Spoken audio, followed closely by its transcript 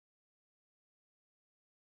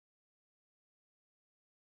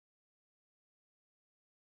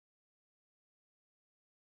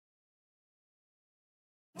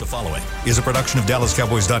following is a production of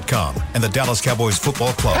DallasCowboys.com and the Dallas Cowboys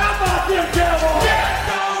Football Club. How about them Cowboys? Let's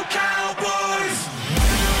go,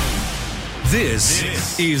 Cowboys!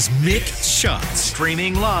 This is Mick Shots,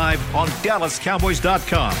 streaming live on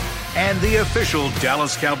DallasCowboys.com and the official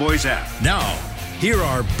Dallas Cowboys app. Now, here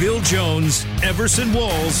are Bill Jones, Everson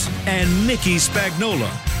Walls, and Mickey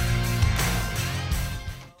Spagnola.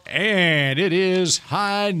 And it is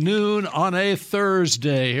high noon on a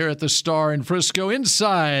Thursday here at the Star in Frisco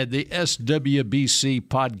inside the SWBC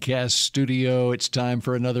podcast studio. It's time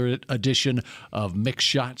for another edition of Mick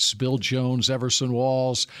Shots. Bill Jones, Everson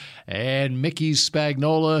Walls, and Mickey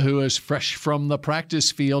Spagnola, who is fresh from the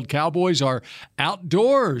practice field. Cowboys are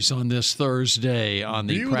outdoors on this Thursday on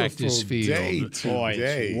the practice field. Boy,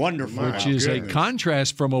 it's wonderful. Which is a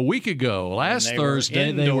contrast from a week ago. Last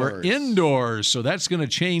Thursday, they were indoors, so that's going to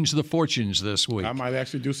change the fortunes this week. I might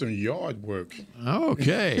actually do some yard work.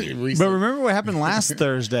 Okay. But remember what happened last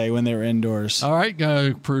Thursday when they were indoors. All right.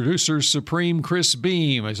 Producer Supreme Chris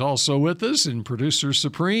Beam is also with us. And Producer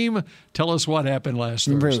Supreme, tell us what happened last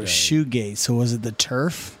Thursday. Remember it was Shoegate, so was it the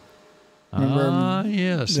turf? Remember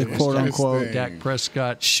yes. the quote-unquote Dak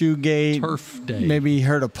Prescott Shoegate. Turf Day. Maybe he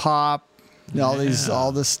heard a pop, all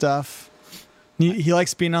this stuff. He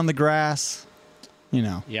likes being on the grass. You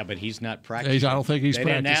know. Yeah, but he's not practicing. I don't think he's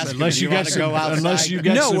practicing. Unless you got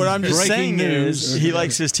some what I'm just saying news. is he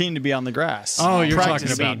likes his team to be on the grass. Oh, you're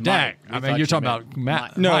practicing. talking about Dak. I mean, you're talking about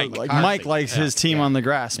Matt. No, Mike. Mike likes his team on the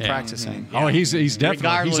grass practicing. Oh, he's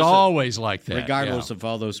definitely he's always like that. Regardless of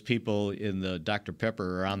all those people in the Dr.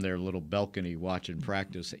 Pepper are on their little balcony watching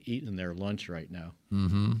practice, eating their lunch right now.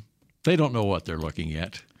 Mm-hmm. They don't know what they're looking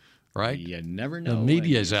at. Right? You never know. The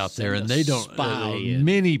media is out there, and they don't.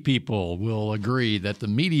 Many people will agree that the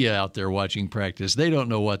media out there watching practice, they don't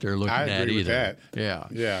know what they're looking at either. With that.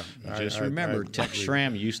 Yeah. Just remember, Tex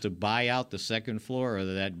Schramm used to buy out the second floor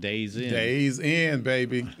of that Days Inn. Days Inn,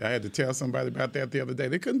 baby. I had to tell somebody about that the other day.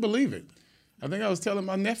 They couldn't believe it. I think I was telling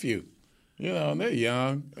my nephew. You know, they're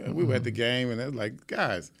young. We were at the game, and they're like,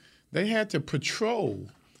 guys, they had to patrol.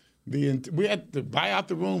 We had to buy out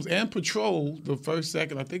the rooms and patrol the first,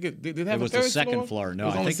 second. I think it did it have it was a third the second floor? No,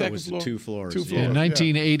 I think it was the two floors. In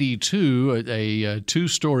 1982, a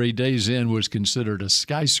two-story Days Inn was considered a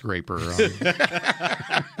skyscraper.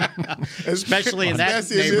 Especially in that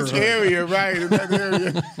neighborhood. In this area, right? In that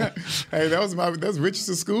area. Hey, that's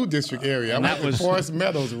Richardson School District area. And that was Forest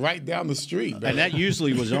Meadows, right down the street. And that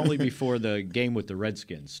usually was only before the game with the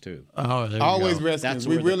Redskins, too. Oh, there you always go. Redskins. That's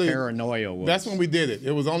where the paranoia was. That's when we did it.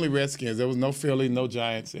 It was only Redskins. There was no Philly, no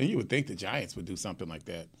Giants. And you would think the Giants would do something like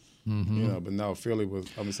that. Mm-hmm. You know, but no, Philly was,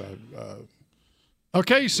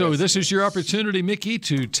 Okay, so this is your opportunity, Mickey,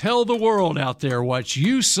 to tell the world out there what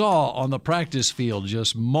you saw on the practice field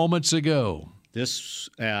just moments ago. This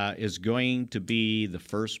is going to be the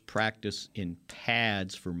first practice in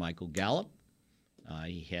pads for Michael Gallup.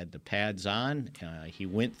 He had the pads on. He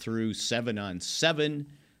went through 7-on-7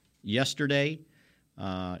 yesterday.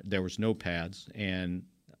 There was no pads, and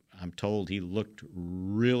I'm told he looked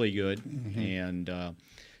really good. Mm-hmm. And,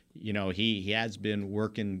 he has been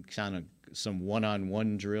working kind of some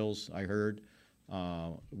one-on-one drills, I heard,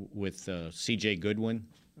 with C.J. Goodwin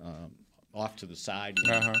off to the side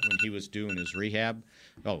when he was doing his rehab.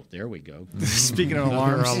 Oh, there we go. Speaking of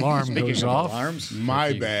alarms. Alarm goes off. Alarms.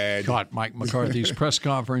 My bad. Caught Mike McCarthy's press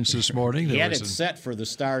conference this morning. He had it set for the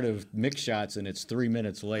start of Mick Shots, and it's 3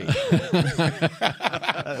 minutes late.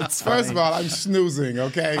 First of all, I'm snoozing,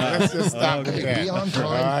 okay? Let's just stop with that. Be on time.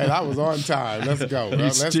 All right, I was on time. Let's go.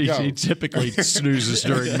 Let's go. He typically snoozes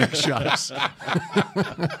during Mick Shots.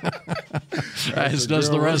 As does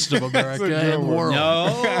the rest of America and the world.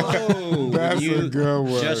 No. That's a good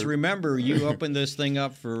word. Just remember, you open this thing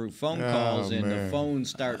up for phone calls, and the phones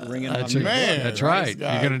start ringing That's on That's right.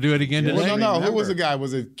 You're going to do it again today? Well, no. Who was the guy?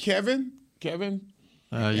 Was it Kevin? It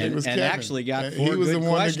was Kevin. Actually got four He was good the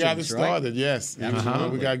one that got it questions, started, right? yes.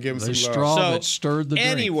 We got to give him The some straw love. that stirred the drink.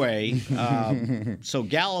 Anyway, so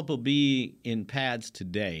Gallup will be in pads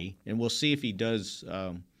today, and we'll see if he does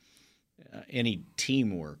any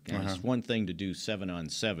teamwork. And it's one thing to do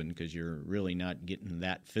 7-on-7 because you're really not getting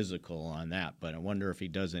that physical on that. But I wonder if he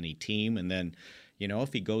does any team, and then,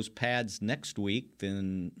 if he goes pads next week,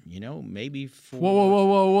 then maybe for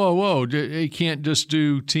Whoa! He can't just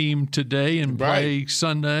do team today and play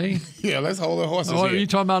Sunday. Yeah, let's hold the horses What are here. you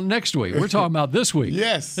talking about next week? We're talking about this week.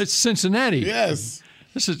 Yes. It's Cincinnati. Yes.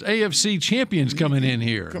 This is AFC champions coming in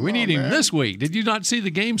here. We need him this week. Did you not see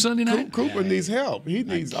the game Sunday night? Cooper needs help. He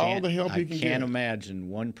needs all the help he can get. I can't imagine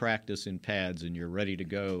one practice in pads and you're ready to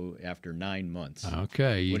go after 9 months.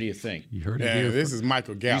 Okay. What do you think? You heard it here. This is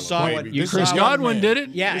Michael Gallup. You saw baby. Chris Godwin did it?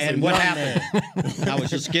 Yeah, and what happened? I was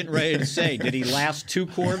just getting ready to say, did he last 2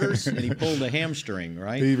 quarters? And he pulled a hamstring,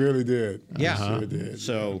 right? He really did. Yeah. Sure did.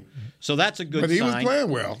 So that's a good sign. But he was playing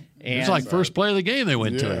well. It's like first play of the game they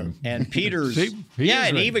went to him. And Peters, See,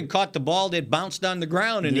 he even caught the ball that bounced on the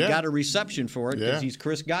ground, and he got a reception for it because he's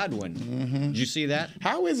Chris Godwin. Mm-hmm. Did you see that?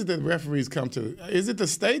 How is it that referees come to? Is it the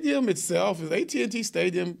stadium itself? Is AT&T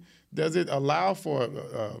Stadium? Does it allow for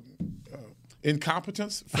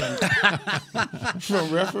incompetence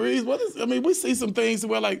from referees? We see some things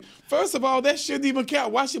where, like, first of all, that shouldn't even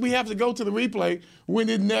count. Why should we have to go to the replay when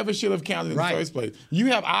it never should have counted in the first place? You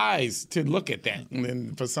have eyes to look at that, and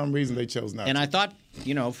then for some reason they chose not to. And I thought,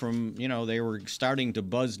 they were starting to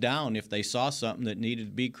buzz down if they saw something that needed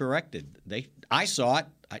to be corrected. I saw it.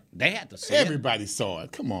 They had to see Everybody saw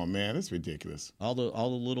it. Come on, man, it's ridiculous. All the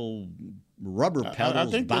little rubber pedals I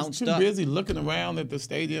think bounced they're up. too busy looking around at the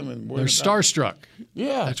stadium and they're starstruck.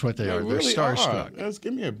 Yeah, that's what they are. They're really starstruck. Let's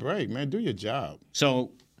give me a break, man. Do your job.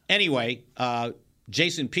 So anyway,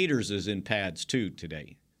 Jason Peters is in pads too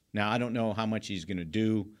today. Now I don't know how much he's going to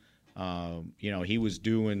do. He was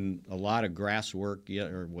doing a lot of grass work,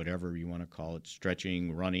 or whatever you want to call it,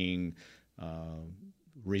 stretching, running,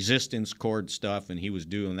 resistance cord stuff, and he was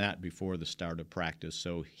doing that before the start of practice.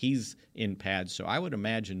 So he's in pads. So I would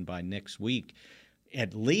imagine by next week,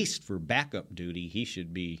 at least for backup duty, he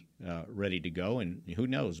should be ready to go, and who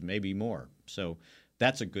knows, maybe more. So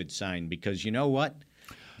that's a good sign because you know what?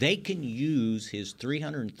 They can use his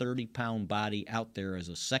 330-pound body out there as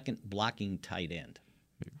a second blocking tight end.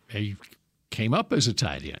 He came up as a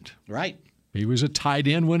tight end. Right. He was a tight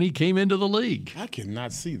end when he came into the league. I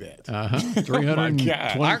cannot see that.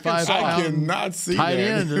 325 pounds. I cannot see tight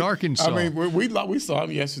that. end in Arkansas. I mean, we saw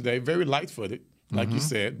him yesterday, very light-footed, like you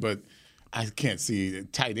said, but I can't see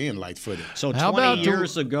tight end light-footed. So 20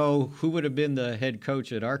 years ago, who would have been the head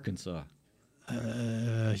coach at Arkansas?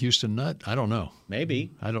 Houston Nutt? I don't know.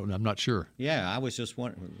 Maybe. I'm not sure. Yeah, I was just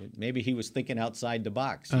wondering. Maybe he was thinking outside the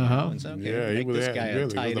box. He was this guy a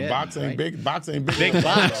tight end. Box ain't big. Box ain't big. Big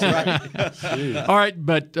box, right? All right,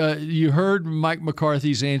 but you heard Mike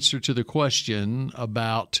McCarthy's answer to the question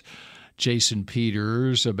about Jason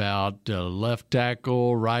Peters, about left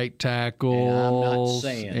tackle, right tackle. And I'm not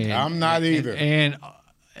saying. I'm not either. And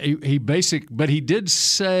but he did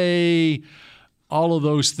say all of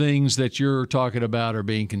those things that you're talking about are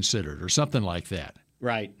being considered, or something like that.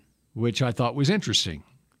 Right. Which I thought was interesting,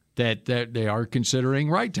 that they are considering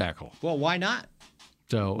right tackle. Well, why not?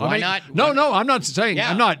 So why not? No, I'm not saying.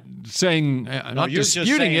 Yeah. I'm not saying. I'm not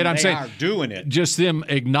disputing it. I'm saying they are doing it. Just them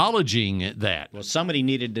acknowledging that. Well, somebody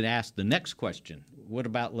needed to ask the next question. What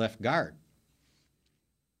about left guard?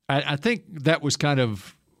 I think that was kind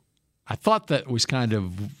of. I thought that was kind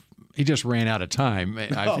of. He just ran out of time.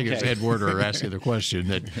 I think it was Ed Werder asking the question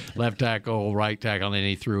that left tackle, right tackle, and then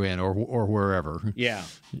he threw in or wherever. Yeah,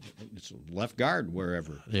 it's left guard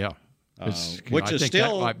wherever. Yeah, which I is think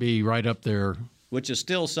still that might be right up there. Which is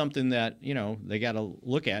still something that they got to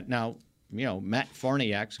look at now. Matt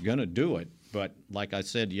Farniak's going to do it, but like I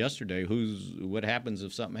said yesterday, what happens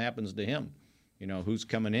if something happens to him? Who's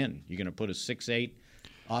coming in? You're going to put a 6'8"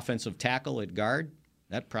 offensive tackle at guard?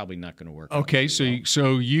 That's probably not going to work. Okay,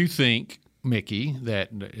 so you think, Mickey, that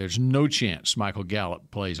there's no chance Michael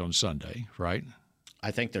Gallup plays on Sunday, right?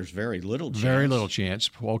 I think there's very little chance. Very little chance.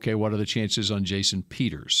 Okay, what are the chances on Jason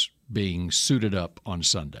Peters being suited up on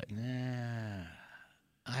Sunday?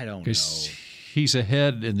 I don't know. Because he's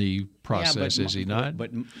ahead in the process, is he not?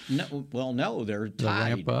 But no, they're tied. The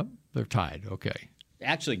ramp up? They're tied, okay.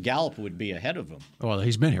 Actually, Gallup would be ahead of him. Well,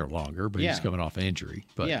 he's been here longer, but he's coming off injury.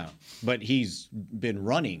 But he's been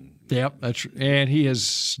running. Yep, and he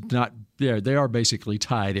has not. They are basically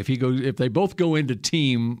tied. If they both go into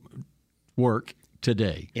team work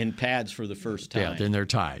today in pads for the first time, then they're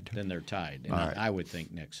tied. And I would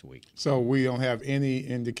think next week. So we don't have any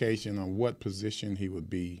indication on what position he would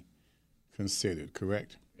be considered.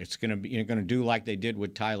 Correct? It's going to be going to do like they did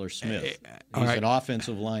with Tyler Smith. He's an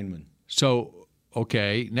offensive lineman. So.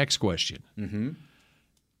 Okay, next question. Mm-hmm.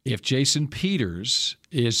 If Jason Peters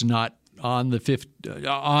is not on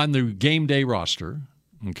the game day roster,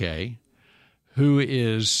 okay, who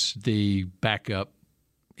is the backup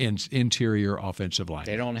interior offensive line?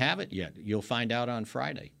 They don't have it yet. You'll find out on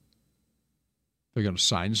Friday. They're going to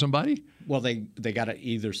sign somebody? Well, they got to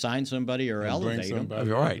either sign somebody or elevate them.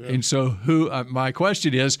 All right. Yeah. And so who? My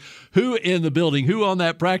question is, who in the building, who on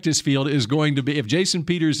that practice field is going to be, if Jason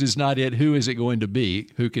Peters is not it, who is it going to be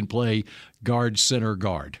who can play guard, center,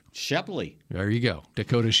 guard? Shepley. There you go.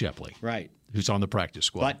 Dakota Shepley. Right. Who's on the practice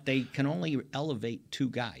squad. But they can only elevate 2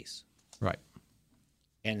 guys. Right.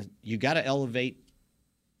 And you got to elevate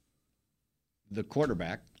the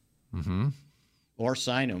quarterback or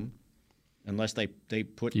sign him. Unless they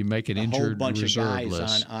put you make an a injured whole bunch of guys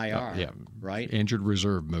list. on IR, right? Injured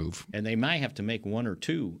reserve move. And they might have to make 1 or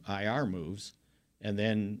 2 IR moves, and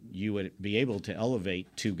then you would be able to elevate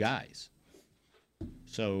 2 guys.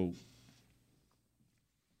 So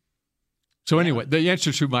anyway, the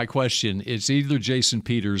answer to my question is either Jason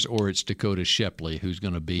Peters or it's Dakota Shepley who's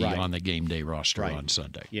going to be on the game day roster on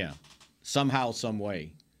Sunday. Yeah, somehow, some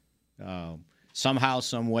way. Somehow,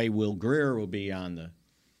 some way, Will Greer will be on the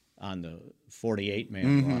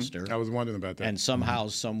 48-man roster. I was wondering about that. And somehow,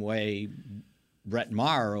 some way, Brett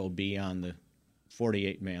Maher will be on the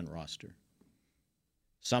 48-man roster.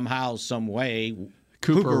 Somehow, some way,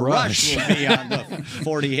 Cooper Rush will be on the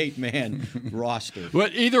 48-man roster.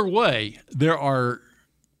 But either way,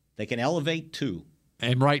 they can elevate 2.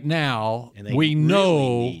 And right now, we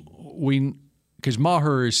know because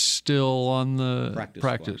Maher is still on the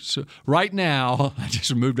practice. So right now, I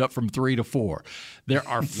just moved up from 3 to 4. There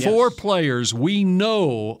are 4 players we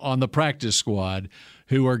know on the practice squad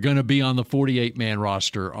who are going to be on the 48-man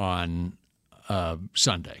roster on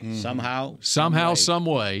Sunday. Somehow, some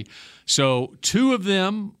way. So 2 of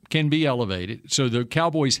them can be elevated. So the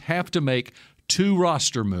Cowboys have to make 2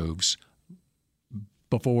 roster moves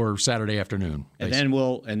before Saturday afternoon,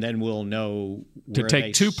 basically. and then we'll know to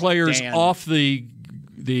take 2 players off the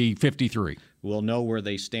 53. We'll know where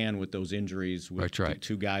they stand with those injuries with the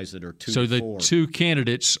 2 guys that are 2 So to 4. The 2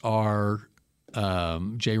 candidates are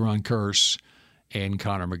Jaron Kearse and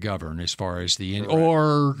Connor McGovern as far as the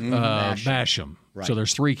or Basham. Right. So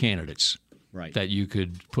there's 3 candidates that you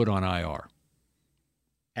could put on IR.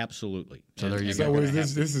 Absolutely. So there you go. So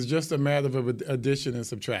this is just a matter of addition and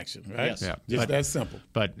subtraction, right? Yes. Yeah. Just that simple.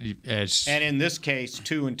 But and in this case,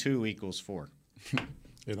 2 and 2 equals 4.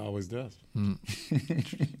 It always does.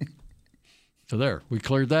 So there, we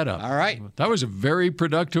cleared that up. All right. That was a very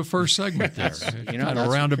productive first segment there. Kind of a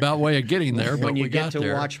roundabout way of getting there, but when you we get got to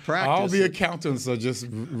there. watch practice. All the accountants are just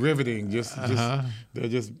riveting. They're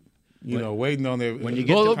just waiting on their. When you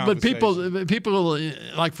get to but people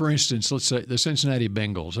like, for instance, let's say the Cincinnati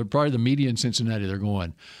Bengals, or probably the media in Cincinnati, they're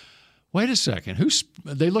going, wait a second,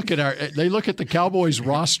 they look at the Cowboys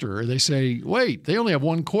roster, they say, wait, they only have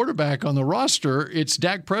 1 quarterback on the roster. It's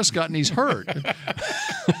Dak Prescott and he's hurt. And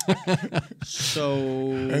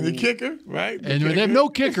the kicker, right? They have no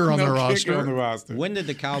kicker on the roster. When did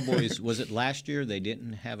the Cowboys, was it last year they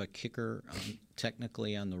didn't have a kicker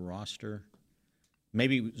technically on the roster?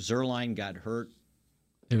 Maybe Zerline got hurt.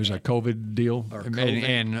 It was a COVID deal,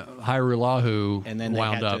 and Hairulahu and then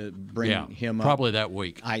wound up. To bring him up probably that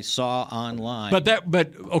week. I saw online, but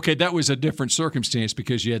that was a different circumstance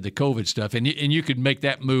because you had the COVID stuff, and you could make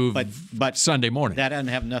that move. But Sunday morning, that doesn't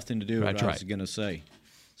have nothing to do with what I was going to say.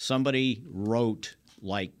 Somebody wrote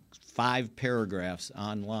like 5 paragraphs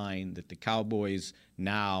online that the Cowboys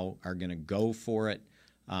now are going to go for it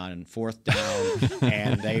on 4th down,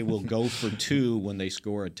 and they will go for 2 when they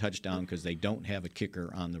score a touchdown because they don't have a kicker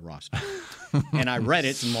on the roster. And I read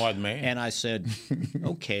it, smart man, and I said,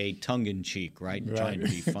 "Okay, tongue in cheek, right? Trying to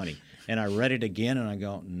be funny." And I read it again, and I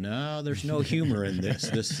go, "No, there's no humor in this.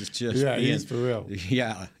 This is just he's for real.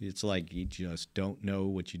 Yeah, it's like you just don't know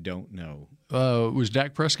what you don't know." Was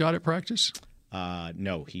Dak Prescott at practice?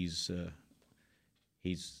 No, he's.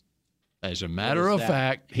 As a matter of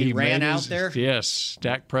fact, he ran out there. Yes,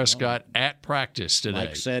 Dak Prescott at practice today.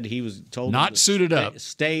 Mike said he was told not suited up.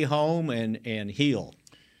 Stay home and heal.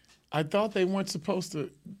 I thought they weren't supposed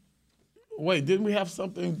to. Wait, didn't we have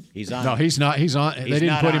something? He's on. No, he's not. He's on. They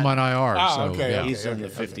didn't put him on IR. Okay. He's on the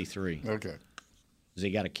 53. Okay. Has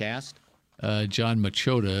he got a cast? John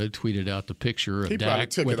Machota tweeted out the picture of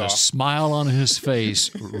Dak with a off. smile on his face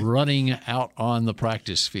running out on the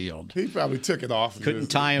practice field. He probably took it off. Couldn't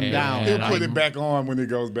tie him down. He'll put it back on when he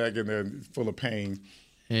goes back in there full of pain.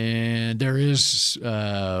 And there is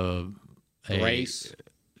a brace.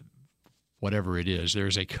 Whatever it is,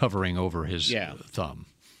 there's a covering over his thumb.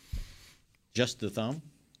 Just the thumb?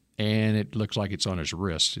 And it looks like it's on his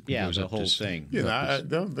wrist. It goes the whole thing.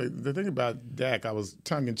 The thing about Dak, I was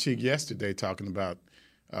tongue-in-cheek yesterday talking about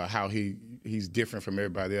how he's different from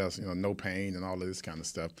everybody else, no pain and all of this kind of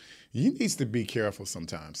stuff. He needs to be careful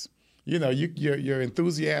sometimes. you know, your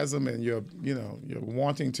enthusiasm and your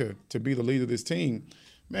wanting to be the leader of this team,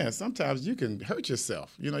 man, sometimes you can hurt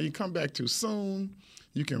yourself. You know, you come back too soon.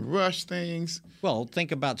 You can rush things. Well,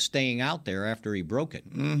 think about staying out there after he broke it.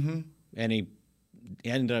 Mm-hmm. And he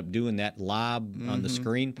ended up doing that lob on the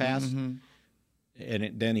screen pass. Mm-hmm.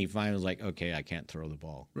 And then he finally was like, okay, I can't throw the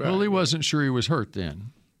ball. Right. Well, he wasn't sure he was hurt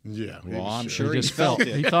then. Yeah. Well, I'm sure he just felt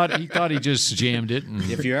it. He thought he just jammed it. And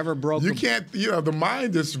if you ever broke the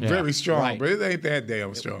mind is very strong, right. But it ain't that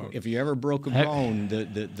damn strong. If you ever broke a bone,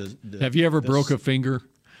 have you ever broke a finger?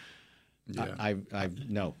 Yeah.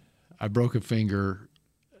 No. I broke a finger.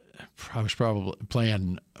 I was probably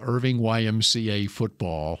playing Irving YMCA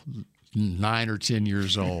football, 9 or 10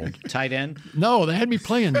 years old. Tight end? No, they had me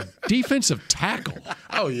playing defensive tackle.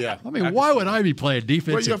 Oh, yeah. I mean, why would I be playing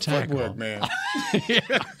defensive tackle? Footwork, man.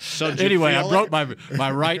 Yeah. So anyway, I broke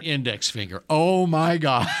my right index finger. Oh, my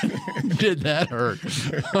God. Did that hurt?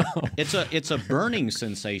 It's a burning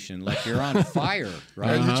sensation, like you're on fire,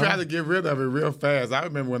 right? And you try to get rid of it real fast. I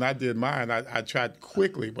remember when I did mine, I tried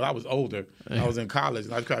quickly, but I was older. I was in college,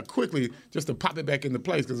 and I tried quickly just to pop it back into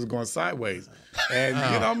place because it was going sideways. And,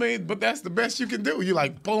 you know what I mean? But that's the best you can do. You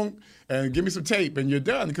like, boom, and give me some tape, and you're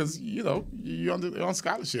done because, you know, you're on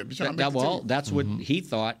scholarship. You're trying to make the team. That's what he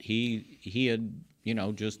thought. He had, you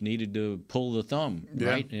know, just needed to pull the thumb,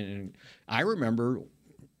 right? And I remember,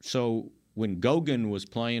 so when Gogan was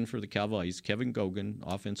playing for the Cowboys, Kevin Gogan,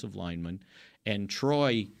 offensive lineman, and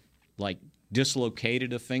Troy, like,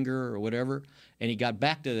 dislocated a finger or whatever, and he got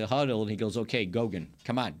back to the huddle, and he goes, okay, Gogan,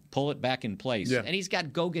 come on, pull it back in place. Yeah. And he's got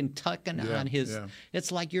Gogan tucking on his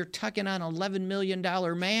it's like you're tucking on an $11 million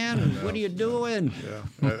man. What are you doing?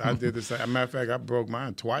 Yeah, I did the same. As a matter of fact, I broke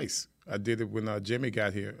mine twice. I did it when Jimmy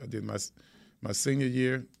got here. I did my senior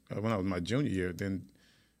year, when I was my junior year. Then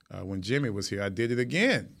when Jimmy was here, I did it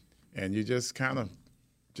again. And you just kind of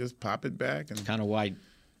just pop it back. And kind of why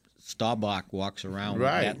Staubach walks around with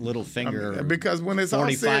that little finger, because when it's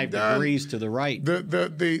 45 degrees to the right,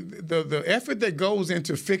 the effort that goes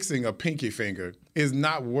into fixing a pinky finger is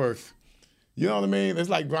not worth. You know what I mean? It's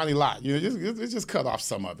like Ronnie Lott. You know, just cut off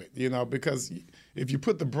some of it. You know, because if you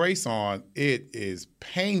put the brace on, it is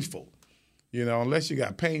painful. You know, unless you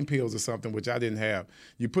got pain pills or something, which I didn't have.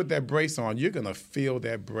 You put that brace on, you're gonna feel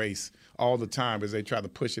that brace all the time as they try to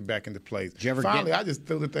push it back into place. Finally, I just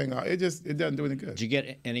threw the thing off. It doesn't do any good. Did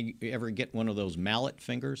you ever get one of those mallet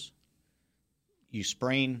fingers? You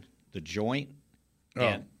sprain the joint,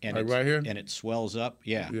 and like right here, and it swells up.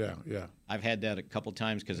 Yeah. I've had that a couple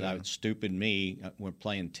times because I was stupid me when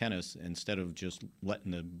playing tennis. Instead of just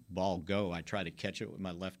letting the ball go, I try to catch it with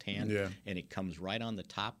my left hand, and it comes right on the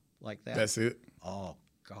top like that. That's it. Oh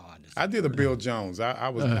God! I did a Bill Jones.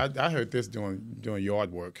 I heard this doing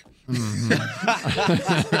yard work.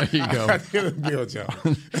 Mm-hmm. There you go. I did a Bill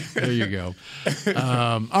Jones. There you go.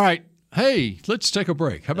 All right. Hey, let's take a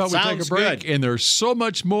break. How about we take a break? Good. And there's so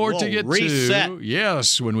much more to get to.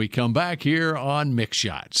 Yes, when we come back here on Mix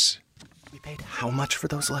Shots. We paid how much for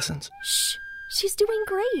those lessons? Shh. She's doing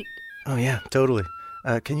great. Oh, yeah, totally.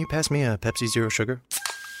 Can you pass me a Pepsi Zero Sugar?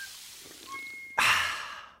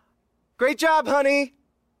 Great job, honey!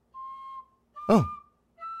 Oh,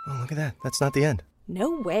 look at that. That's not the end.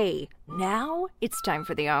 No way. Now it's time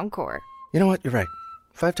for the encore. You know what? You're right.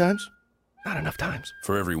 5 times? Not enough times.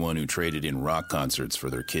 For everyone who traded in rock concerts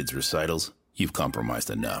for their kids' recitals, you've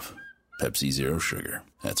compromised enough. Pepsi Zero Sugar.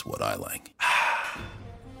 That's what I like.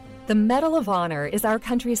 The Medal of Honor is our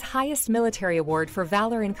country's highest military award for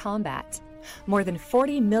valor in combat. More than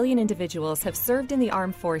 40 million individuals have served in the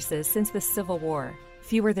armed forces since the Civil War.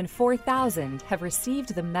 Fewer than 4,000 have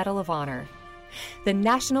received the Medal of Honor. The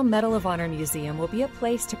National Medal of Honor Museum will be a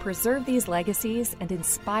place to preserve these legacies and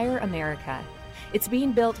inspire America. It's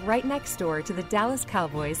being built right next door to the Dallas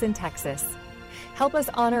Cowboys in Texas. Help us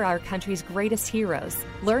honor our country's greatest heroes.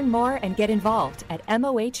 Learn more and get involved at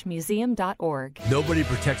mohmuseum.org. Nobody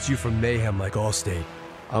protects you from mayhem like Allstate.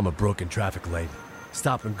 I'm a broken traffic light.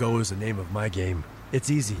 Stop and go is the name of my game. It's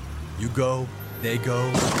easy. You go, they go.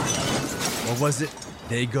 Or was it,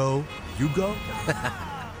 they go, you go?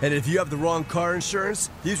 And if you have the wrong car insurance,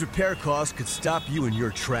 these repair costs could stop you in your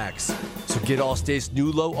tracks. So get Allstate's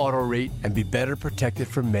new low auto rate and be better protected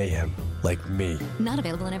from mayhem, like me. Not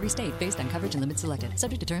available in every state, based on coverage and limits selected.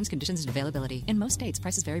 Subject to terms, conditions, and availability. In most states,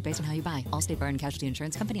 prices vary based on how you buy. Allstate Bar and Casualty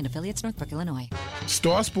Insurance Company and affiliates, Northbrook, Illinois.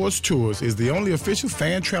 Star Sports Tours is the only official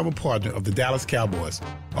fan travel partner of the Dallas Cowboys,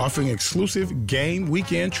 offering exclusive game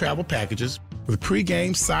weekend travel packages with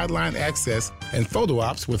pre-game sideline access and photo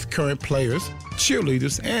ops with current players,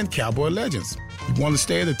 cheerleaders, and Cowboy legends. You want to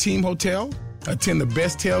stay at a team hotel, attend the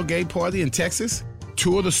best tailgate party in Texas,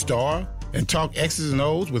 tour the Star, and talk X's and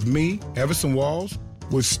O's with me, Everson Walls?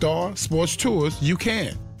 With Star Sports Tours, you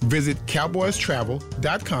can. Visit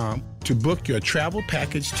cowboystravel.com to book your travel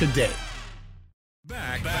package today.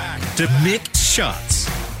 Back to Mixed Shots.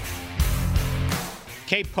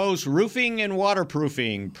 Cape Post Roofing and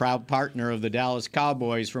Waterproofing, proud partner of the Dallas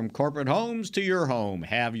Cowboys. From corporate homes to your home,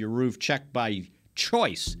 have your roof checked by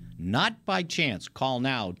choice, not by chance. Call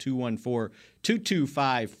now,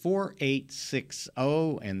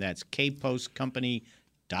 214-225-4860, and that's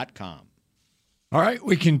capepostcompany.com. All right,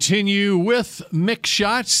 we continue with Mixed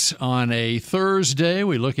Shots on a Thursday.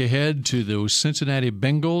 We look ahead to those Cincinnati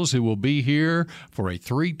Bengals who will be here for a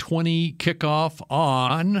 3:20 kickoff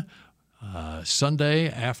on Sunday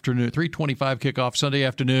afternoon, 3:25 kickoff Sunday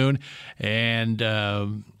afternoon. And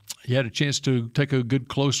you had a chance to take a good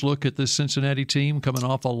close look at this Cincinnati team coming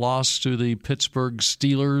off a loss to the Pittsburgh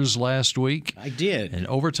Steelers last week. I did. An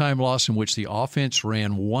overtime loss in which the offense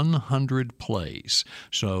ran 100 plays.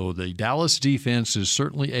 So the Dallas defense is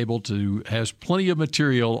certainly has plenty of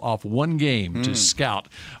material off one game to scout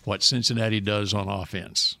what Cincinnati does on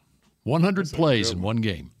offense. 100 plays in one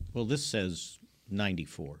game. Well, this says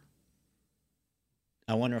 94.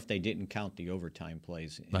 I wonder if they didn't count the overtime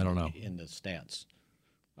plays I don't know. in the stats.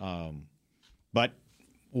 But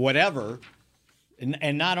whatever,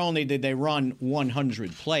 and not only did they run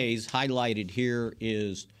 100 plays, highlighted here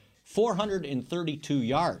is 432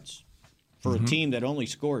 yards for a team that only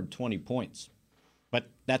scored 20 points. But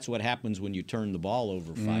that's what happens when you turn the ball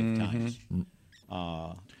over 5 times.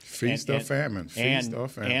 Feast or famine. Feast or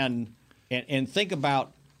famine. And think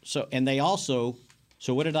about, and they also,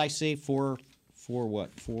 so what did I say,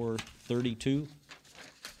 432?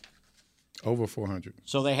 Over 400.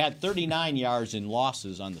 So they had 39 yards in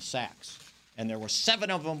losses on the sacks. And there were 7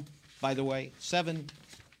 of them, by the way, 7.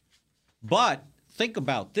 But think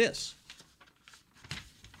about this.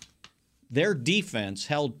 Their defense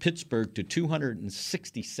held Pittsburgh to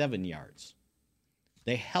 267 yards.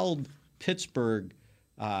 They held Pittsburgh,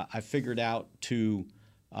 I figured out, to,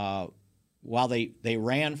 while they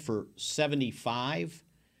ran for 75,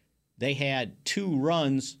 they had 2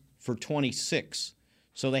 runs for 26.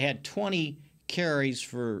 So they had 20 carries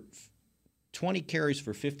for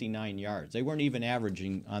 59 yards. They weren't even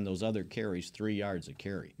averaging on those other carries 3 yards a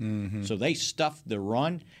carry. So they stuffed the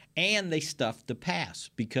run and they stuffed the pass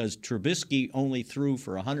because Trubisky only threw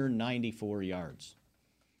for 194 yards.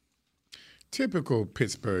 Typical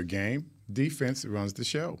Pittsburgh game. Defense runs the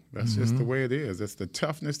show. That's just the way it is. That's the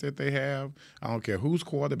toughness that they have. I don't care who's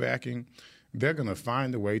quarterbacking. They're going to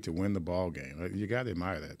find a way to win the ball game. You got to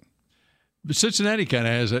admire that. But Cincinnati kind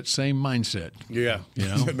of has that same mindset. Yeah, you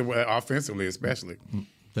know, offensively especially.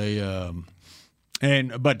 But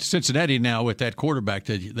Cincinnati now with that quarterback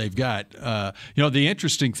that they've got, the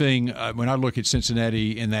interesting thing when I look at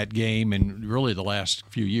Cincinnati in that game and really the last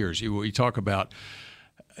few years, we talk about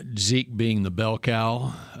Zeke being the bell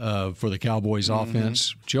cow for the Cowboys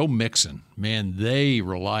offense. Joe Mixon, man, they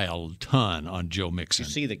rely a ton on Joe Mixon.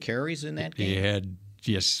 You see the carries in that game? He had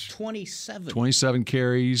 27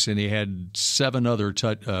 carries, and he had 7 other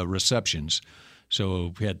receptions.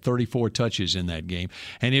 So he had 34 touches in that game.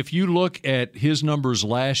 And if you look at his numbers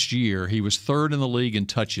last year, he was 3rd in the league in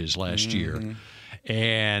touches last year.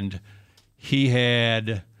 And he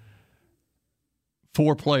had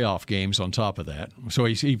 4 playoff games on top of that. So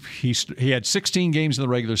he had 16 games in the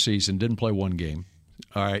regular season, didn't play 1 game.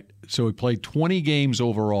 All right, so he played 20 games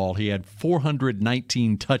overall. He had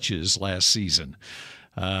 419 touches last season.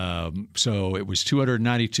 So it was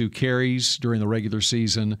 292 carries during the regular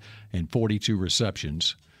season and 42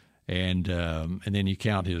 receptions. And then you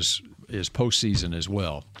count his postseason as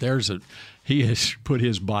well. He has put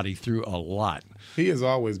his body through a lot. He has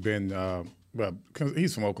always been cause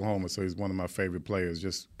he's from Oklahoma, so he's one of my favorite players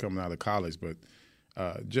just coming out of college. But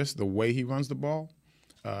just the way he runs the ball,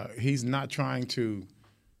 he's not trying to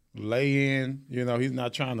lay in, he's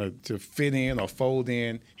not trying to fit in or fold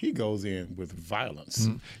in. He goes in with violence.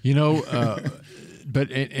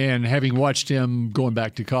 But having watched him going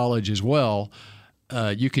back to college as well,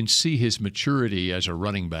 you can see his maturity as a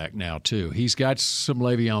running back now too. He's got some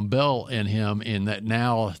Le'Veon Bell in him in that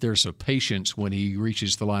now there's a patience when he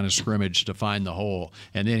reaches the line of scrimmage to find the hole,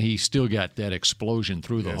 and then he still got that explosion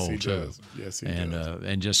through the hole too. Does. Yes, he does.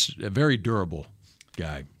 And just a very durable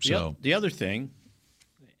guy. So the other thing,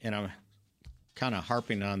 and I'm kind of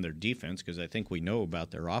harping on their defense because I think we know about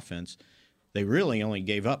their offense, they really only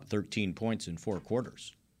gave up 13 points in 4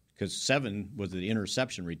 quarters because 7 was the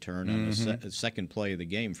interception return on the second play of the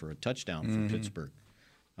game for a touchdown for Pittsburgh,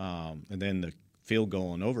 and then the field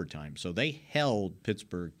goal in overtime. So they held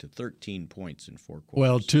Pittsburgh to 13 points in 4 quarters.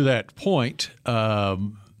 Well, to that point,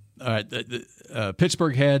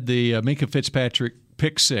 Pittsburgh had the Minkah Fitzpatrick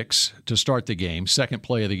pick six to start the game, second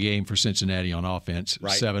play of the game for Cincinnati on offense,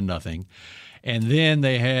 7-0. And then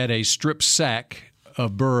they had a strip sack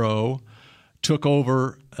of Burrow, took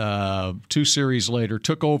over 2 series later,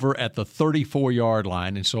 took over at the 34-yard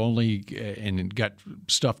line, and got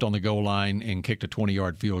stuffed on the goal line and kicked a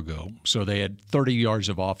 20-yard field goal. So they had 30 yards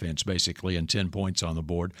of offense, basically, and 10 points on the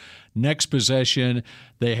board. Next possession,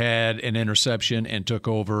 they had an interception and took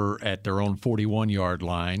over at their own 41-yard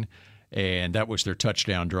line, and that was their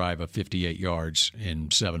touchdown drive of 58 yards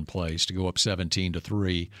in 7 plays to go up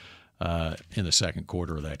 17-3. In the second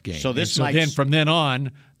quarter of that game. So then from then on,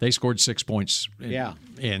 they scored 6 points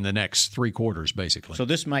in the next 3 quarters, basically. So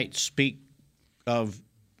this might speak of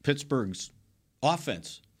Pittsburgh's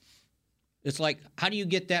offense. It's like, how do you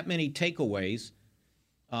get that many takeaways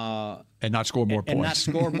and not score more points? And not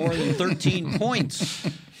score more than 13 points?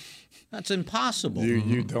 That's impossible.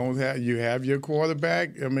 You don't have your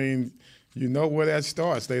quarterback. I mean, you know where that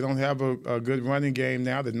starts. They don't have a good running game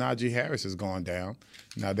now that Najee Harris has gone down.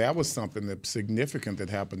 Now, that was something that's significant that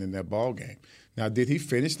happened in that ball game. Now, did he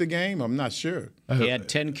finish the game? I'm not sure. He had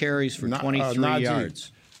 10 carries for 23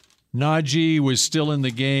 yards. Najee was still in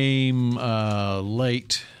the game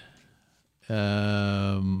late.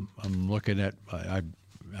 I'm looking at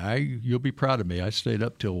you'll be proud of me. I stayed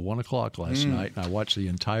up till 1 o'clock last night, and I watched the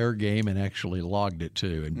entire game and actually logged it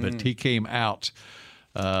too. But he came out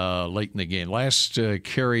late in the game. Last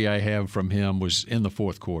carry I have from him was in the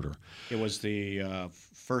fourth quarter. It was the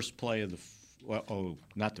first play of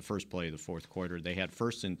not the first play of the fourth quarter. They had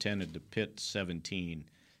first and 10 at the Pitt 17.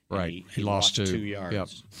 Right, he lost 2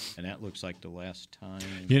 yards, and that looks like the last time.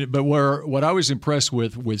 Yeah, but what I was impressed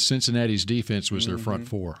with Cincinnati's defense was their front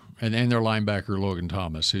four and their linebacker Logan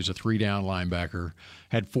Thomas, who's a 3-down linebacker,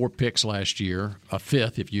 had 4 picks last year, a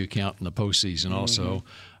 5th if you count in the postseason also.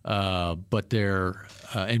 But they're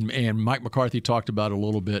and Mike McCarthy talked about a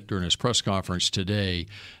little bit during his press conference today,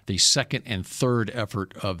 the second and third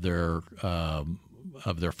effort of their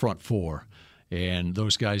front four. And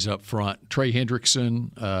those guys up front, Trey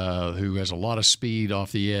Hendrickson, who has a lot of speed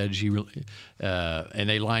off the edge, and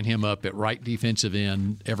they line him up at right defensive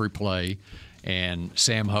end every play. And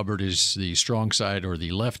Sam Hubbard is the strong side or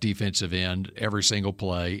the left defensive end every single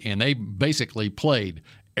play. And they basically played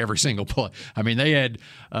every single play. I mean, they had,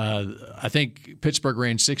 I think Pittsburgh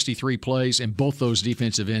ran 63 plays, and both those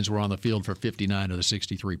defensive ends were on the field for 59 of the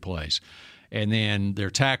 63 plays. And then their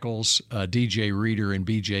tackles, DJ Reader and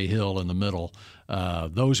B.J. Hill in the middle,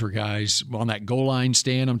 those were guys on that goal line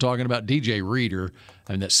stand I'm talking about. DJ Reader,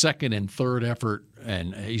 and that second and third effort,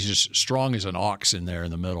 and he's just strong as an ox in there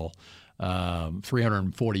in the middle,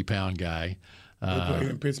 340-pound guy. They played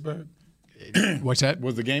in Pittsburgh? What's that?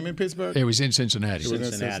 Was the game in Pittsburgh? It was in Cincinnati.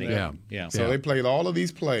 Yeah. So they played all of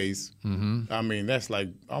these plays. I mean, that's like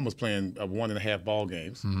almost playing 1.5 ball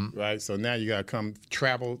games, right? So now you got to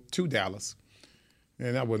travel to Dallas.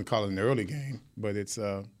 And I wouldn't call it an early game, but it's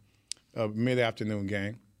a mid-afternoon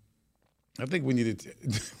game. I think we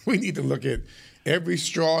need to look at every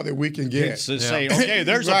straw that we can get. To say, okay,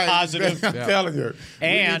 there's a positive. I'm telling you.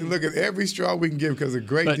 And we need to look at every straw we can give because a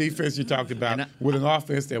great defense you talked about with an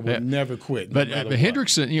offense that will never quit. But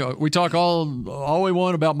Hendrickson, we talk all we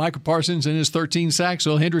want about Michael Parsons and his 13 sacks.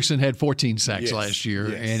 Well, Hendrickson had 14 sacks last year,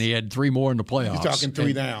 and he had 3 more in the playoffs. You're talking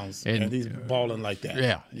 3 downs, and he's balling like that.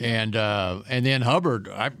 Yeah. And then Hubbard,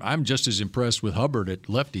 I'm just as impressed with Hubbard at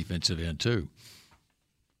left defensive end too.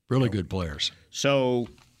 Really good players. So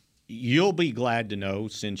you'll be glad to know,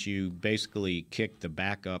 since you basically kicked the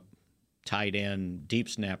backup tight end deep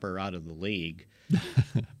snapper out of the league,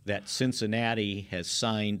 that Cincinnati has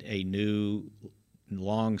signed a new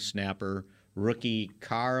long snapper, rookie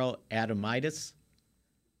Carl Adamitis.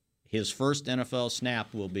 His first NFL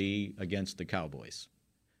snap will be against the Cowboys.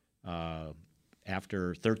 After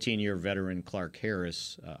 13-year veteran Clark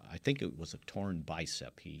Harris, I think it was a torn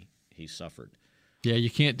bicep he suffered. Yeah,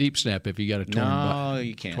 you can't deep snap if you got a torn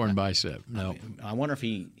you can't. Torn bicep. No. I wonder if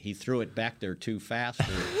he threw it back there too fast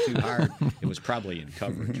or too hard. It was probably in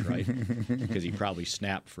coverage, right? Because he probably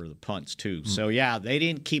snapped for the punts too. So, yeah, they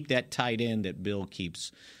didn't keep that tight end that Bill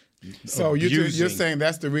keeps So you're saying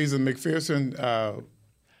that's the reason McPherson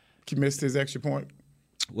missed his extra point?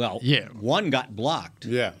 Well, Yeah. one got blocked.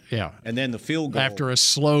 Yeah. Yeah. And then the field goal. After a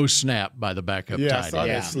slow snap by the backup Yeah, I tight saw end.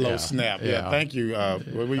 that slow snap. Yeah, thank you.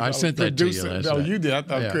 I sent that to you last No, night. you did. I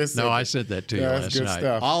thought Chris said No, I it. sent that to you Yeah, last that's good night.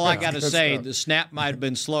 stuff. All I That's got to good say, stuff. the snap might have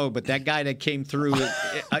been slow, but that guy that came through on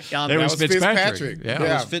It was Fitzpatrick. Yeah, it was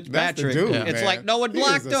that's Fitzpatrick. the dude, It's man. like no one He is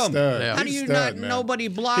blocked a him. stud. How do He's you a stud, not? man. Nobody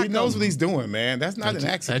blocked He knows him. what he's doing, man. That's not an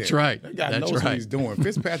accident. That's right. That guy That's knows what right. he's doing.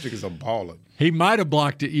 Fitzpatrick is a baller. He might have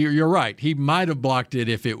blocked it. You're right. He might have blocked it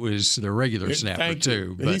if it was the regular snapper, Thank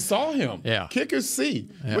too. you. He saw him. Yeah. Kickers see.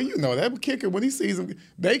 Yeah. Well, you know, that kicker, when he sees him,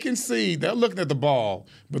 they can see, they're looking at the ball,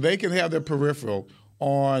 but they can have their peripheral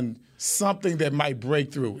on something that might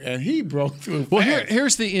break through. And he broke through Well, fast.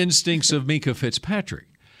 here's the instincts of Mika Fitzpatrick.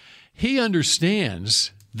 He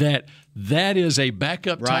understands that is a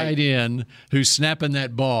backup tight end who's snapping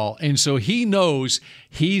that ball, and so he knows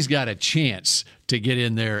he's got a chance to get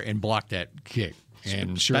in there and block that kick.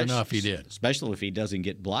 And sure enough, he did. Especially if he doesn't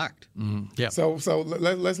get blocked. Yeah. So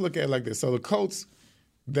let's look at it like this. So the Colts,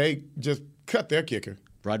 they just cut their kicker.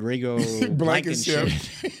 Rodrigo Blankenship.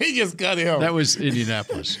 He just cut him. That was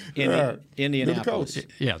Indianapolis. Indianapolis.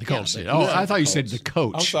 Yeah, the Colts did. Oh, I thought you said the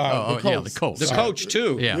coach. I'm sorry, Oh, the yeah, Colts. the Colts. The coach,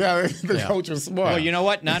 too. Yeah. Yeah, the coach was smart. Well, you know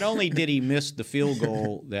what? Not only did he miss the field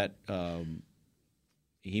goal that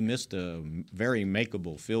he missed a very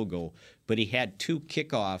makeable field goal, but he had two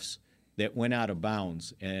kickoffs that went out of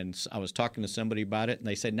bounds. And I was talking to somebody about it, and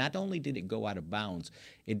they said not only did it go out of bounds,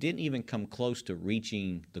 it didn't even come close to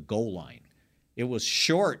reaching the goal line. It was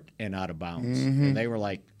short and out of bounds. And they were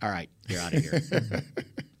like, all right, you're out of here.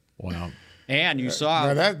 Wow. And you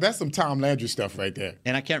saw Now, that's some Tom Landry stuff right there.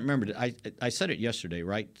 and I can't remember. I said it yesterday,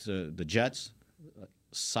 right? The Jets,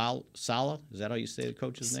 Salah, is that how you say the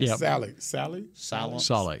coach's name? Yep. Sally.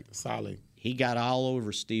 Saleh. He got all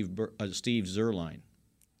over Steve Zerline.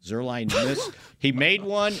 Zerline missed. He made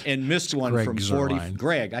one and missed one Greg from 40. Zerline.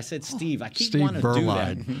 Greg, I said Steve. I keep Steve wanting to do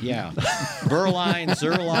Berline. that. Yeah, Berline,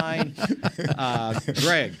 Zerline,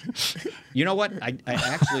 Greg. You know what? I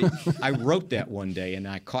actually wrote that one day and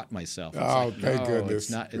I caught myself. It's Thank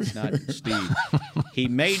goodness. It's not Steve. He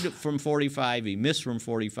made it from 45. He missed from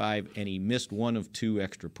 45, and he missed one of two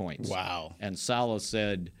extra points. Wow. And Salah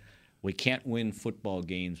said, we can't win football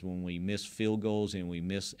games when we miss field goals and we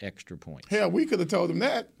miss extra points. Hell, we could have told him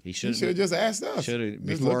that. He should have just asked us.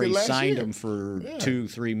 Before he signed him for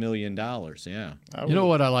 $2-3 million. Yeah. You know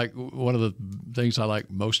what I like? One of the things I like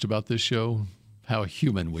most about this show? How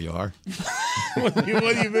human we are. What do you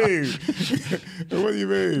mean? What do you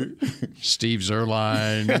mean? Steve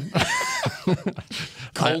Zerline.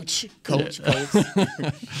 Coach.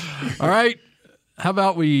 All right. How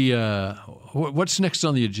about we what's next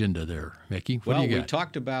on the agenda there, Mickey? What do you got? We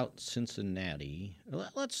talked about Cincinnati.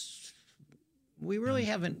 We really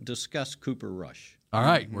haven't discussed Cooper Rush. All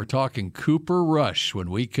right, we're talking Cooper Rush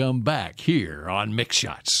when we come back here on Mix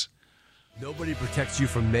Shots. Nobody protects you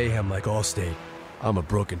from mayhem like Allstate. I'm a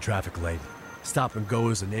broken traffic light. Stop and go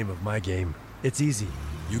is the name of my game. It's easy.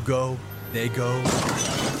 You go, they go.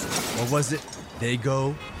 Or was it they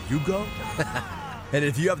go, you go? And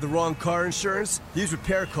if you have the wrong car insurance, these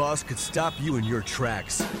repair costs could stop you in your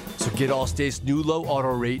tracks. So get Allstate's new low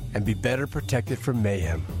auto rate and be better protected from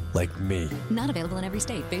mayhem, like me. Not available in every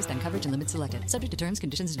state based on coverage and limits selected. Subject to terms,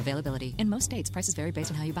 conditions, and availability. In most states, prices vary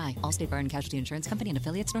based on how you buy. Allstate Bar and Casualty Insurance Company and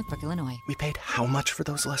affiliates, Northbrook, Illinois. We paid how much for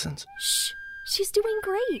those lessons? Shh. She's doing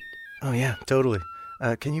great. Oh, yeah, totally.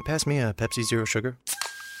 Can you pass me a Pepsi Zero Sugar?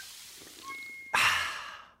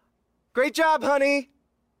 Great job, honey!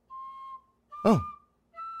 Oh,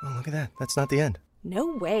 look at that. That's not the end. No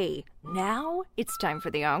way. Now it's time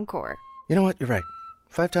for the encore. You know what? You're right.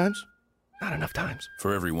 5 times? Not enough times.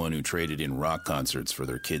 For everyone who traded in rock concerts for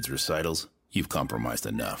their kids' recitals, you've compromised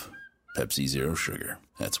enough. Pepsi Zero Sugar.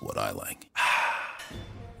 That's what I like.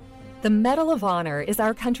 The Medal of Honor is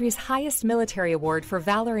our country's highest military award for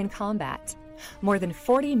valor in combat. More than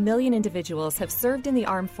 40 million individuals have served in the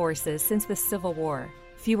armed forces since the Civil War.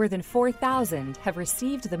 Fewer than 4,000 have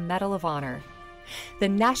received the Medal of Honor. The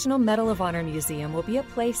National Medal of Honor Museum will be a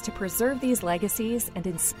place to preserve these legacies and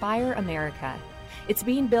inspire America. It's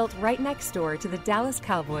being built right next door to the Dallas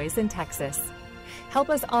Cowboys in Texas. Help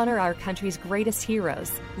us honor our country's greatest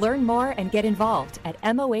heroes. Learn more and get involved at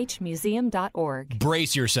mohmuseum.org.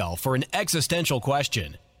 Brace yourself for an existential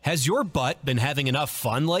question. Has your butt been having enough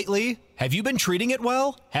fun lately? Have you been treating it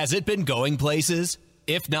well? Has it been going places?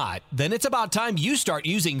 If not, then it's about time you start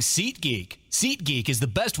using SeatGeek. SeatGeek is the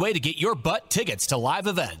best way to get your butt tickets to live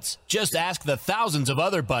events. Just ask the thousands of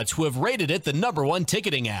other butts who have rated it the #1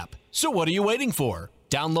 ticketing app. So what are you waiting for?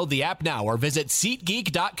 Download the app now or visit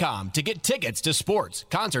SeatGeek.com to get tickets to sports,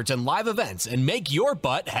 concerts, and live events and make your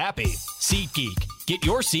butt happy. SeatGeek. Get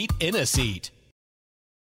your seat in a seat.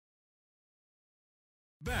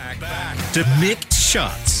 Back to Mixed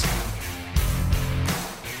Shots.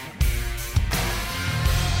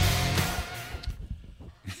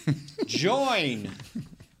 Join.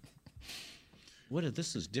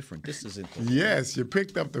 This is different. This isn't. Yes, you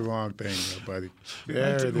picked up the wrong thing, buddy.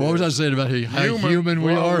 There it what is. was I saying about how human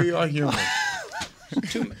we are? We are human.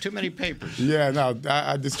 Too many papers. Yeah, no,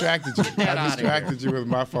 I distracted you. I distracted you with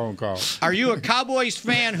my phone call. Are you a Cowboys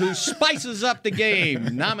fan who spices up the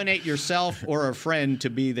game? Nominate yourself or a friend to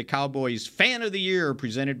be the Cowboys Fan of the Year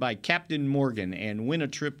presented by Captain Morgan and win a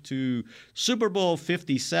trip to Super Bowl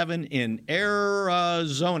 57 in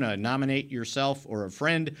Arizona. Nominate yourself or a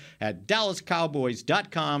friend at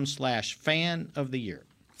DallasCowboys.com/fan of the year.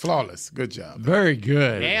 Flawless. Good job. Very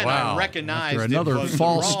good. And wow. I recognized After another it was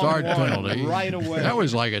false the wrong start one penalty. right away. That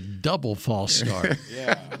was like a double false start.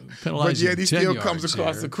 Yeah. But yet he still comes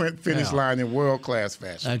across here. the finish line in world-class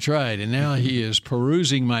fashion. That's right. And now he is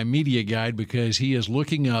perusing my media guide because he is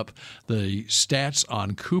looking up the stats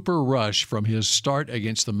on Cooper Rush from his start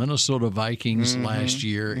against the Minnesota Vikings last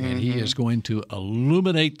year, and he is going to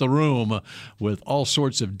illuminate the room with all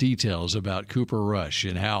sorts of details about Cooper Rush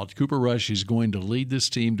and how Cooper Rush is going to lead this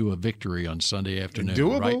team to a victory on Sunday afternoon.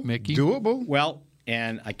 Doable, right, Mickey? Doable. Well,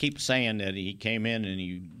 and I keep saying that he came in and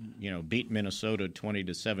he beat Minnesota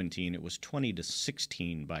 20-17. It was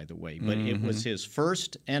 20-16, by the way. But it was his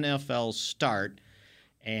first NFL start,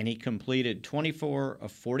 and he completed 24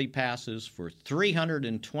 of 40 passes for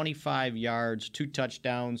 325 yards, 2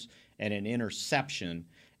 touchdowns, and an interception.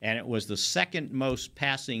 And it was the second most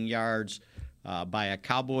passing yards by a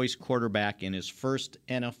Cowboys quarterback in his first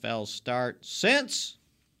NFL start since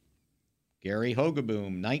Gary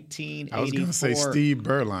Hogeboom, 1984. I was going to say Steve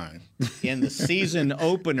Berline. In the season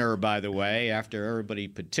opener, by the way, after everybody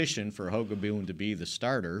petitioned for Hogeboom to be the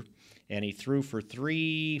starter, and he threw for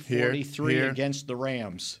 343 against the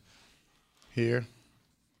Rams. Here.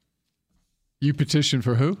 You petitioned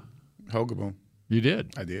for who? Hogeboom. You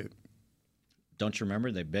did? I did. Don't you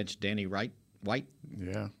remember they benched Danny White?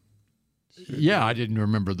 Yeah. Yeah, I didn't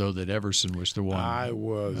remember, though, that Everson was the one. I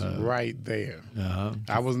was right there.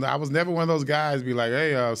 I was never one of those guys be like,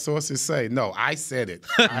 hey, sources say. No, I said it.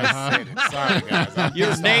 I said it. Sorry, guys.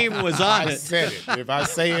 Your name was on it. I said it. If I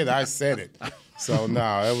say it, I said it. So,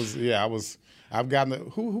 no, it was, I've gotten,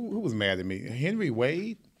 who was mad at me? Henry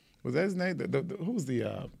Wade? Was that his name? Who was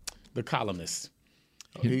the columnist?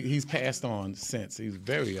 He's passed on since. He's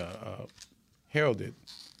very heralded.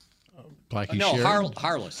 Blackie no, Sheridan?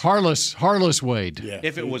 Harless Wade. Yeah.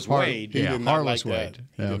 If it was Wade. He did not like Wade.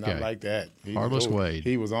 That. He did not like that. Harless Wade.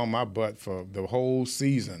 He was on my butt for the whole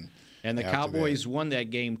season. And the Cowboys won that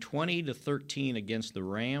game 20-13 against the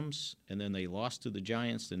Rams, and then they lost to the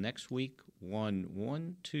Giants the next week, won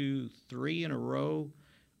 1, 2, 3 in a row,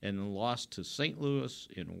 and then lost to St. Louis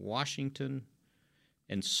in Washington.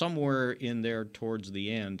 And somewhere in there towards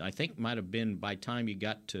the end, I think might have been by the time you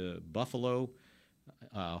got to Buffalo,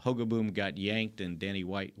 Hogeboom got yanked, and Danny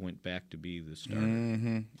White went back to be the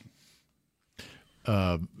starter.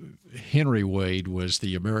 Henry Wade was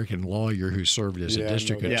the American lawyer who served as a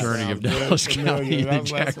district attorney of Dallas County.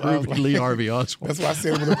 Jack Ruby, Lee Harvey Oswald. That's why I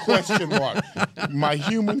said with a question mark. My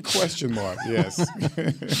human question mark, yes.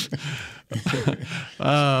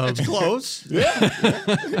 It's close.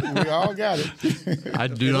 Yeah, we all got it.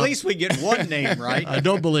 At least we get one name right. I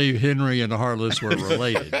don't believe Henry and Harless were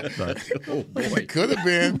related. But oh, boy. Could have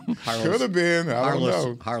been. Could have been. I don't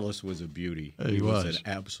know. Harless was a beauty. He was an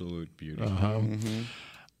absolute beauty.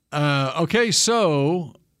 Okay,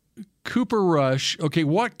 so Cooper Rush. Okay,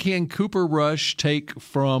 what can Cooper Rush take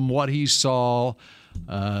from what he saw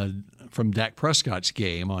from Dak Prescott's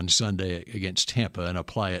game on Sunday against Tampa and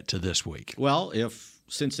apply it to this week? Well, if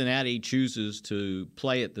Cincinnati chooses to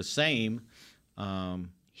play it the same,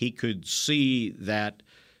 he could see that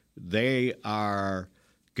they are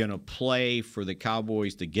going to play for the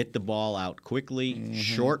Cowboys to get the ball out quickly,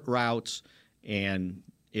 short routes, and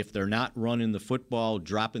if they're not running the football,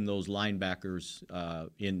 dropping those linebackers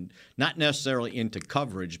in, not necessarily into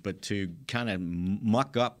coverage, but to kind of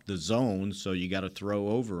muck up the zone, so you got to throw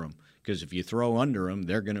over them. Because if you throw under them,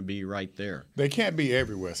 they're going to be right there. They can't be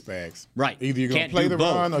everywhere, Spags. Right. Either you're going to play the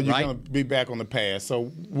run or you're going to be back on the pass.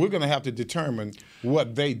 So we're going to have to determine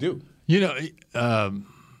what they do. You know,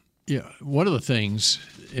 one of the things,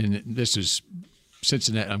 and this is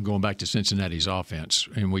Cincinnati, I'm going back to Cincinnati's offense,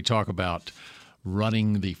 and we talk about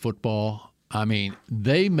running the football. I mean,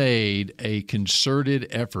 they made a concerted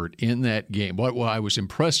effort in that game. What I was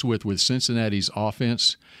impressed with Cincinnati's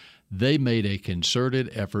offense, they made a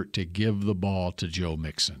concerted effort to give the ball to Joe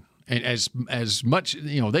Mixon. And as much,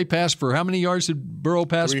 they passed for how many yards did Burrow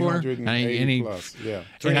pass for? 380 plus, yeah.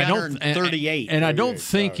 338. And I don't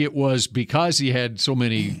think it was because he had so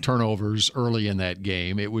many turnovers early in that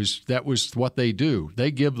game. That was what they do.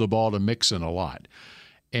 They give the ball to Mixon a lot.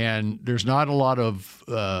 And there's not a lot of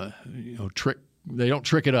trick. They don't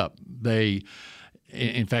trick it up.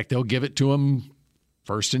 In fact, they'll give it to him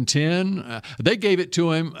 1st and 10. They gave it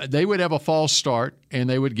to him. They would have a false start, and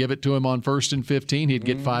they would give it to him on 1st and 15. He'd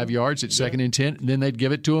get 5 yards at 2nd and 10. And then they'd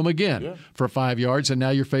give it to him again for 5 yards, and now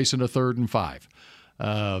you're facing a 3rd and 5.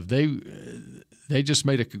 They just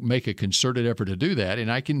make a concerted effort to do that,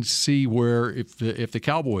 and I can see where if the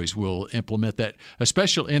Cowboys will implement that,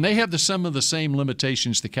 especially, and they have some of the same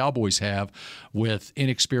limitations the Cowboys have with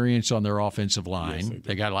inexperience on their offensive line. Yes,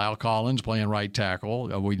 they got Lyle Collins playing right tackle.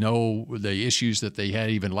 We know the issues that they had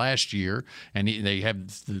even last year, and they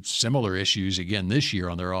have similar issues again this year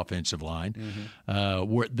on their offensive line.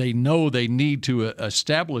 Where they know they need to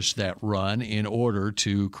establish that run in order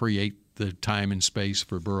to create the time and space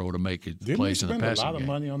for Burrow to make plays in the passing game. Didn't they spend a lot of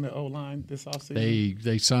money on the O-line this offseason?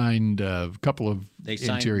 They signed a couple of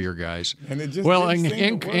interior guys. And it just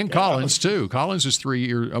and Collins too. Collins was 3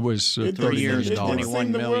 years. Was 3 years, $21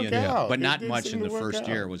 million. Yeah. But not much in the first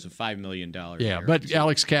year. It was a $5 million year. But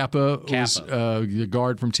Alex Kappa was the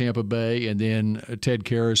guard from Tampa Bay, and then Ted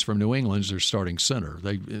Karras from New England is their starting center.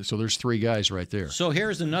 So there's 3 guys right there. So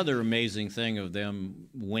here's another amazing thing of them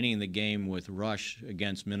winning the game with Rush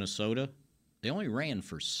against Minnesota. They only ran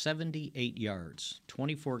for 78 yards,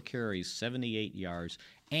 24 carries, 78 yards,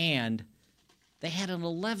 and they had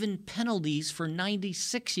 11 penalties for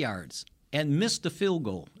 96 yards and missed a field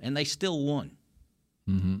goal, and they still won.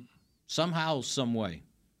 Somehow, some way.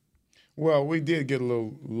 Well, we did get a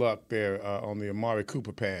little luck there on the Amari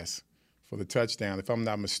Cooper pass for the touchdown. If I'm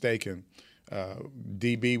not mistaken,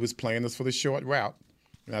 DB was playing us for the short route,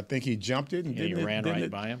 and I think he jumped it. And he ran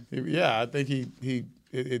right by him? Yeah, I think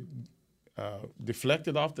it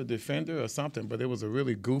deflected off the defender or something, but it was a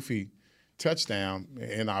really goofy touchdown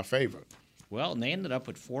in our favor. Well, and they ended up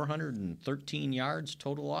with 413 yards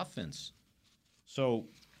total offense. So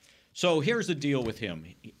here's the deal with him.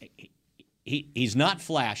 He's not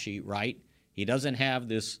flashy, right? He doesn't have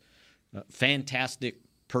this fantastic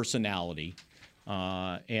personality.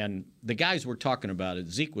 And the guys were talking about it.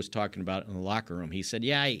 Zeke was talking about it in the locker room. He said,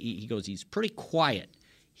 he goes, he's pretty quiet.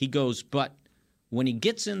 He goes, but when he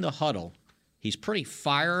gets in the huddle, he's pretty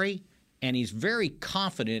fiery, and he's very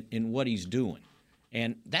confident in what he's doing.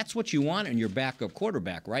 And that's what you want in your backup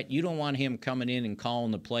quarterback, right? You don't want him coming in and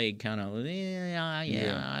calling the play kind of,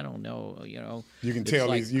 I don't know, You can tell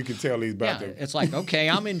he's about to. It's like, okay,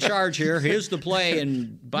 I'm in charge here. Here's the play,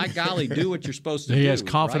 and by golly, do what you're supposed to do. He has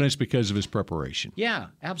confidence right? because of his preparation. Yeah,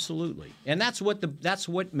 absolutely. And that's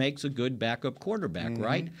what makes a good backup quarterback,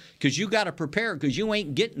 right? Because you got to prepare because you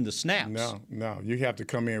ain't getting the snaps. No. You have to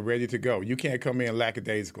come in ready to go. You can't come in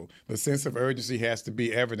lackadaisical. The sense of urgency has to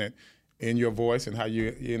be evident in your voice and how you're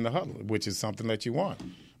in the huddle, which is something that you want.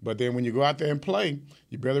 But then when you go out there and play,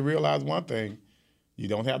 you better realize one thing. You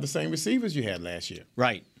don't have the same receivers you had last year.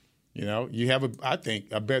 Right. You have, I think,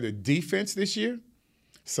 a better defense this year.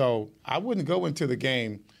 So I wouldn't go into the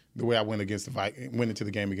game the way I went into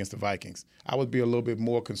the game against the Vikings. I would be a little bit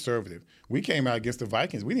more conservative. We came out against the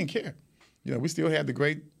Vikings. We didn't care. We still had the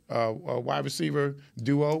great wide receiver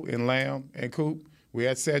duo in Lamb and Coop. We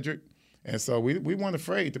had Cedric. And so we weren't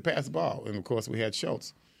afraid to pass the ball. And, of course, we had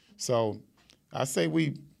Schultz. So I say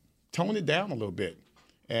we tone it down a little bit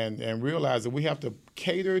and realize that we have to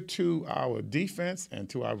cater to our defense and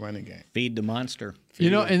to our running game. Feed the monster.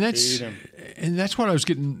 And that's what I was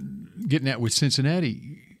getting at with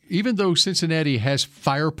Cincinnati. Even though Cincinnati has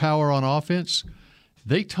firepower on offense,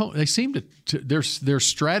 they seem to their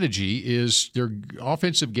strategy is their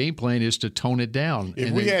offensive game plan is to tone it down.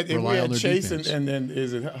 If we had Chase and then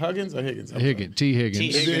is it Huggins or Higgins? T.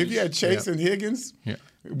 Higgins. If you had Chase and Higgins,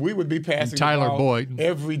 we would be passing Tyler the ball Boyd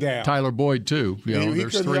every down. Tyler Boyd too. He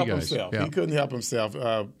there's couldn't 3 help guys. himself. Yeah. He couldn't help himself.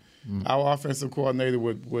 Our offensive coordinator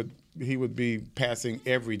would be passing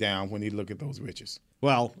every down when he look at those riches.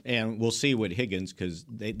 Well, and we'll see with Higgins because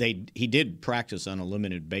he did practice on a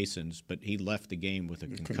limited basis, but he left the game with a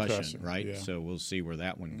concussion, right? Yeah. So we'll see where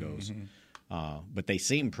that one goes. But they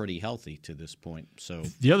seem pretty healthy to this point. So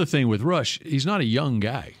the other thing with Rush, he's not a young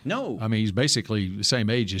guy. No. I mean, he's basically the same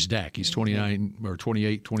age as Dak. He's 29 or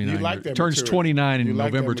 28, 29. You like that turns maturity. 29 in You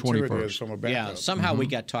like November that maturity 21st. as from a backup. Yeah, somehow we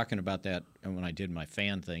got talking about that when I did my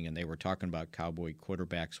fan thing, and they were talking about Cowboy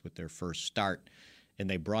quarterbacks with their first start, and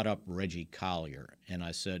they brought up Reggie Collier, and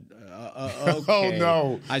I said, okay. Oh,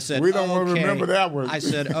 no. I said, we don't want to okay. remember that one. I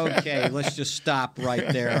said, okay, let's just stop right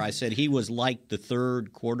there. I said he was like the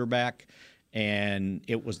third quarterback, and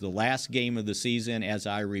it was the last game of the season as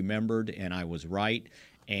I remembered, and I was right.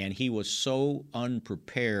 And he was so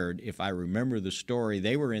unprepared. If I remember the story,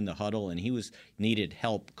 they were in the huddle, and he needed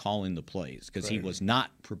help calling the plays because he was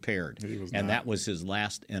not prepared. That was his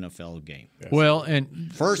last NFL game. Yes. Well,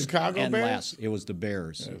 and first Chicago and Bears? last, it was the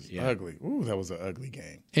Bears. It was Yeah. ugly. Ooh, that was an ugly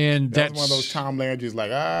game. And That was that's one of those Tom Landry's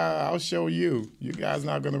like, I'll show you. You guys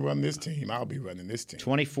not going to run this team. I'll be running this team.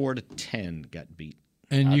 24-10 got beat.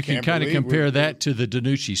 and I you can can't kind of believe compare we- that to the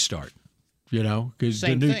DiNucci start, because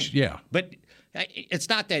Same DiNucci, thing. yeah. But it's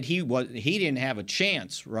not that he didn't have a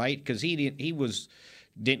chance, right? Because he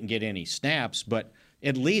didn't get any snaps, but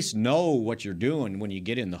at least know what you're doing when you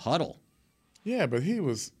get in the huddle. Yeah, but he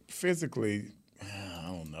was physically, I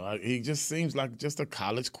don't know. He just seems like just a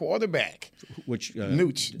college quarterback. Which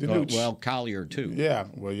Nooch, the Nooch. Well, Collier too. Yeah,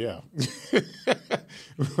 well, yeah.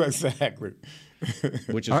 Exactly.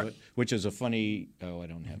 Which is a funny. Oh, I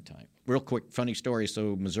don't have time. Real quick, funny story.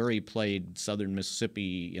 So Missouri played Southern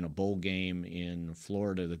Mississippi in a bowl game in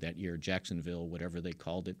Florida that year, Jacksonville, whatever they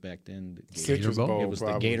called it back then. Citrus Bowl, It was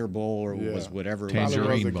probably. the Gator Bowl, or Yeah. was whatever.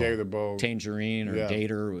 Tangerine it was. Bowl. Gator Bowl. Tangerine or Yeah.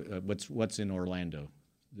 Gator. What's in Orlando?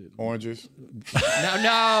 Oranges.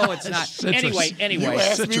 No, it's not. Citrus. Anyway. You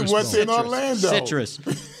asked me what's in Orlando. Citrus.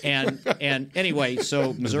 And anyway,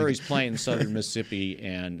 so Missouri's playing Southern Mississippi,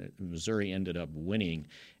 and Missouri ended up winning.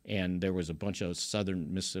 And there was a bunch of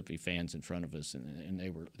Southern Mississippi fans in front of us, and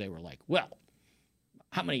they were like, "Well,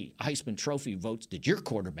 how many Heisman Trophy votes did your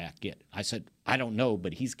quarterback get?" I said, "I don't know,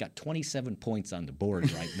 but he's got 27 points on the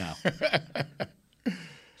board right now."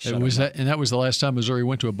 That was the last time Missouri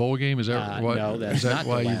went to a bowl game? Is that why? No, that's is that not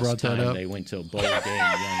why the you last brought that time up? they went to a bowl game, young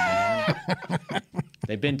man.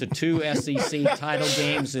 They've been to 2 SEC title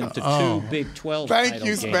games and to 2 Big 12 Thank title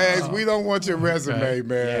you, games. Spags. We don't want your resume,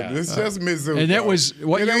 man. Yeah. It's just Mizzou. And that bro. was-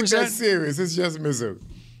 what it year ain't was that that? serious. It's just Mizzou.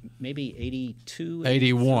 Maybe 82,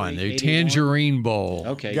 81, the 81? Tangerine Bowl.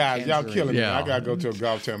 Okay, Guys, y'all Tangerine. killing me. Yeah. I got to go to a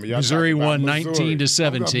golf tournament. Y'all Missouri talking about won Missouri. 19 to I'm gonna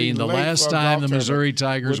 17. be The late last for a time the golf Missouri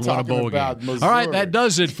tournament. Tigers We're won a talking bowl about game. Missouri. All right, that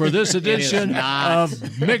does it for this edition not. of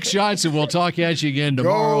Mick Shots, and we'll talk at you again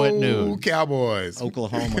tomorrow at noon. Go Cowboys.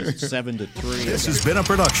 Oklahoma 7-3. This has been a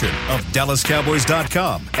production of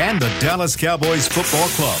DallasCowboys.com and the Dallas Cowboys Football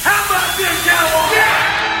Club. How about this, Cowboys?